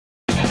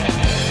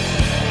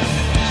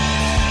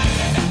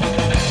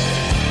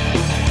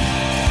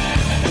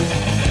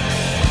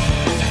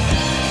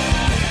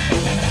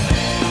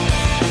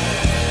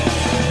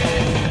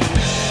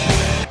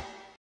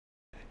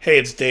Hey,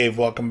 it's Dave.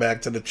 Welcome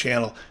back to the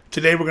channel.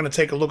 Today we're going to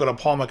take a look at a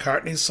Paul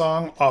McCartney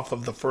song off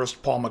of the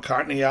first Paul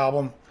McCartney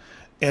album,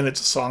 and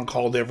it's a song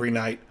called Every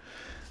Night.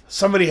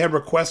 Somebody had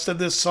requested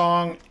this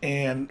song,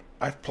 and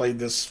I've played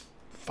this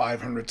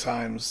 500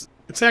 times.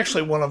 It's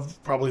actually one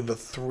of probably the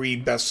three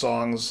best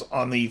songs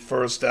on the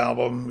first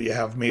album. You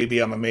have Maybe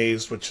I'm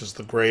Amazed, which is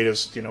the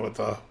greatest, you know, with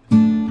the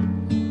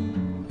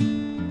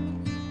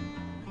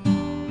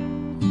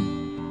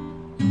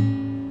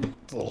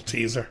little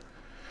teaser.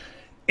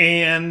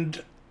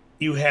 And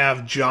you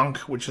have Junk,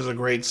 which is a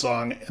great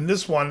song, and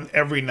this one,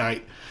 Every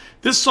Night.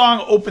 This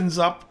song opens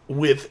up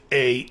with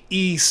a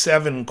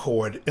E7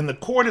 chord, and the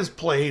chord is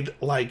played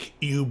like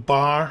U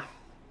bar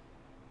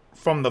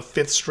from the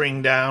 5th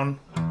string down.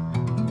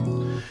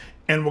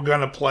 And we're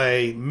going to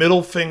play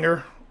middle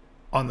finger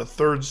on the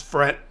 3rd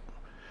fret,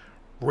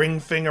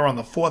 ring finger on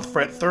the 4th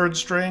fret 3rd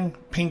string,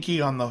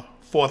 pinky on the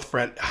 4th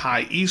fret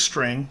high E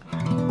string,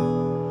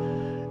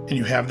 and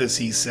you have this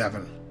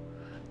E7.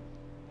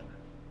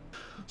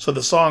 So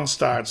the song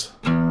starts.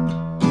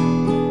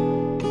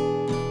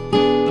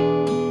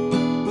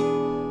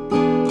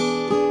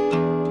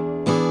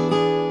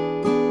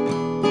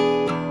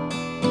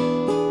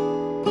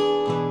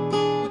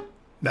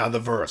 Now the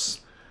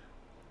verse.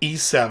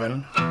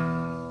 E7.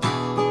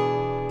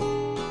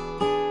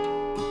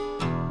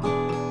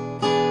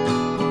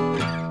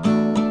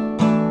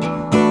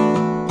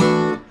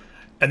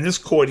 And this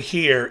chord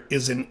here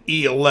is an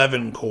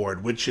E11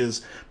 chord, which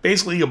is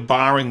basically you're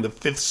barring the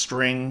 5th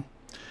string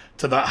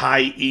to the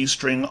high E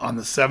string on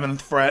the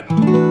 7th fret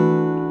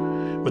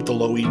with the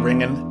low E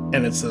ringing,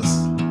 and it's this.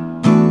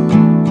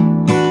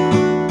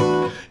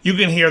 You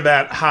can hear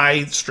that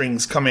high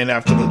strings come in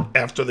after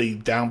the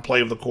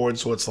downplay of the chord,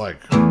 so it's like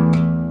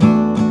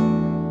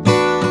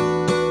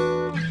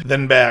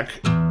then back.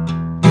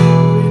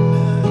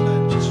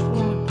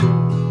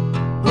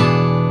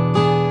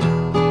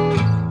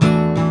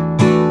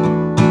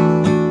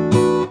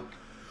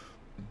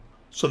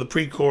 So the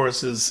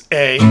pre-chorus is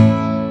A,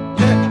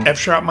 F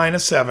sharp minor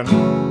 7,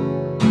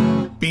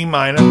 B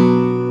minor,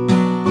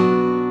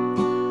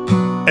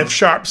 F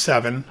sharp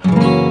 7,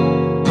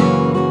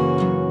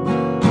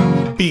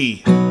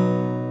 B.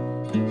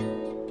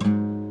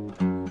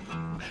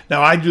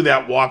 Now I do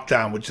that walk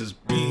down, which is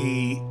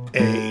B,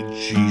 A,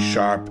 G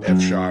sharp,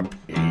 F sharp,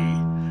 E.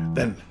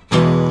 Then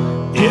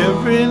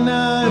every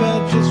night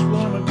I just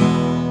wanna go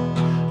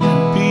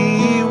and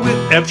be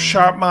with F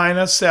sharp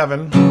minor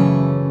 7,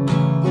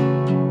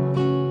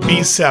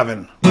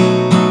 B7.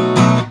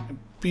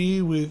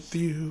 Be with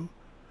you.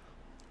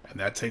 And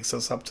that takes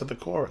us up to the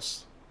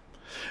chorus.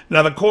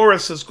 Now the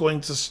chorus is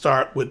going to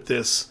start with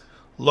this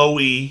low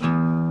E,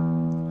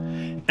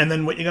 and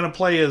then what you're going to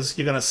play is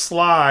you're going to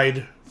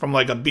slide from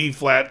like a B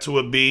flat to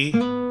a B,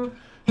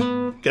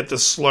 get the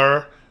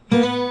slur,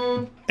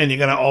 and you're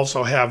going to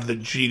also have the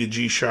G to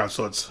G sharp,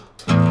 so it's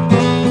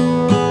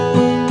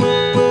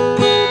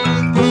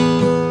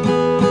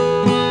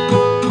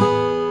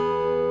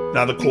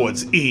now the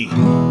chords E,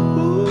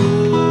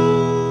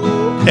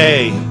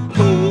 A,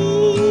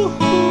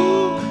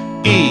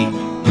 E,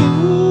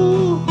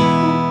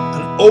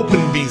 an open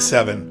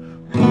B7,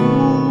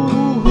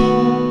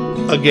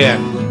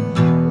 again,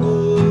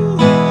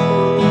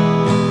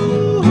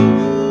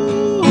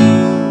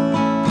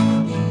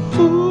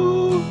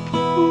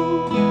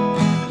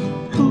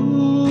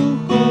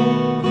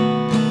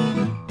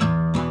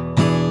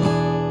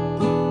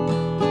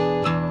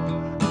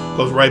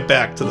 goes right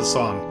back to the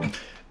song.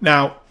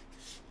 Now,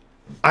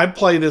 I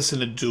play this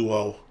in a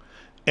duo,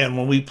 and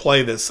when we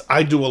play this,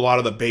 I do a lot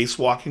of the bass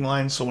walking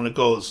lines, so when it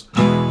goes,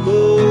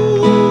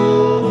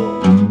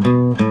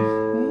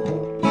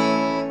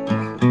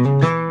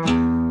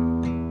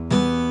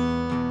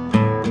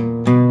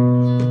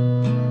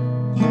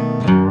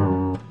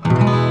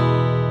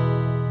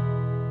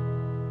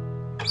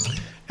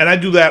 and I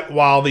do that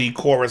while the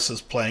chorus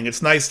is playing.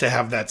 It's nice to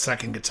have that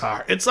second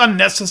guitar. It's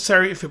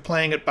unnecessary if you're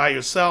playing it by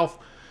yourself,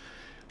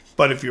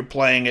 but if you're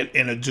playing it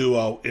in a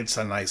duo, it's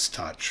a nice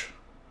touch.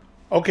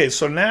 Okay,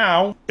 so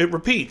now it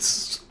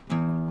repeats.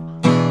 Every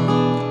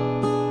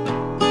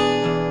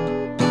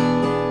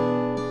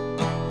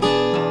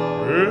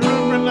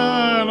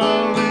night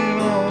I lean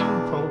on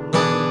the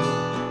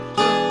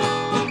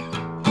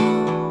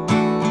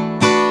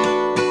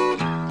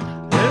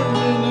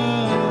every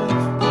night.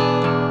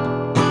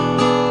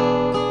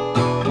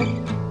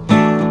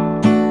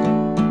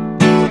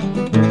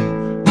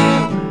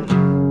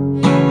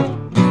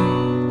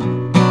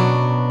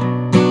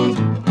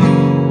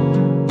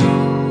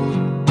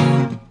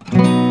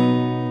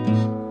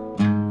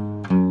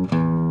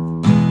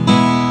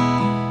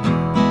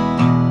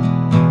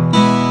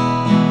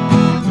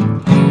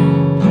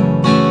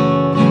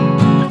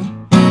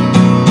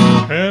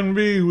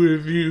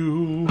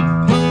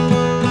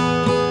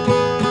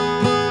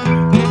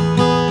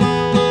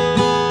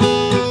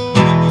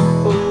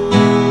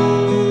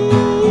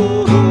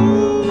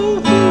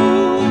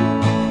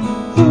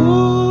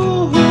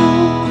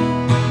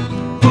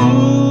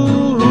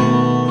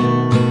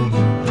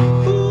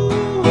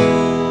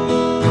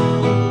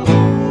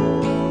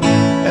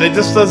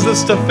 close does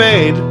this to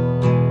fade?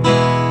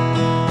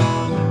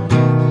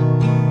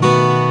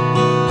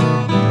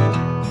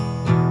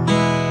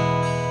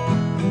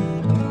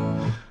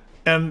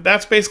 And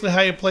that's basically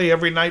how you play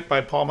Every Night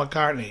by Paul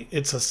McCartney.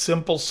 It's a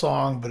simple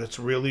song, but it's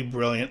really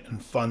brilliant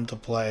and fun to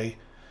play.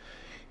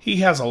 He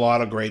has a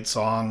lot of great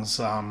songs.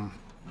 And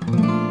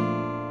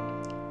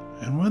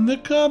when the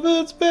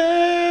cupboard's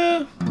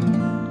bare,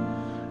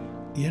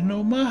 you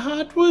know my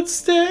heart would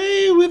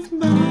stay with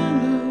my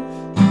love.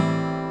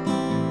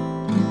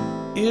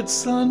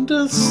 It's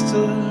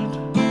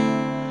understood,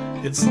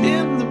 it's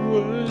in the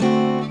word.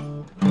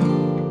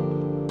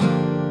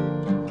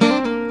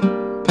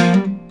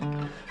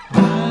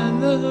 My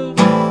love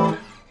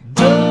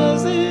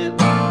does it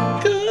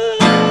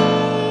good.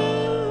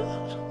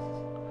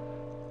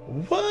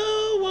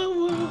 Whoa,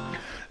 whoa, whoa.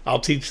 I'll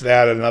teach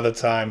that another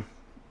time.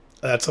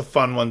 That's a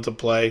fun one to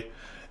play.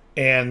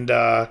 And,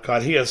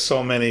 God, he has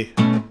so many.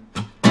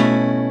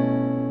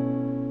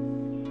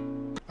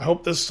 I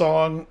hope this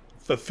song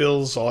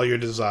fulfills all your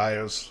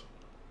desires.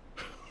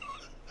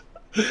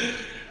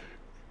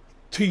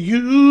 To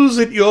use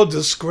at your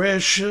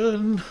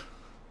discretion.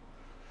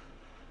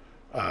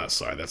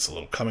 Sorry, that's a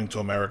little Coming to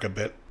America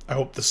bit. I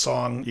hope the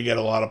song, you get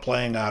a lot of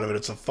playing out of it.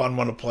 It's a fun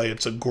one to play.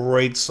 It's a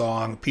great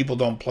song. People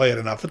don't play it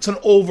enough. It's an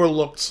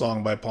overlooked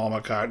song by Paul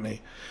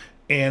McCartney.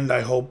 And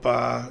I hope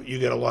you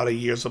get a lot of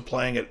years of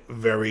playing it.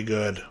 Very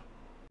good.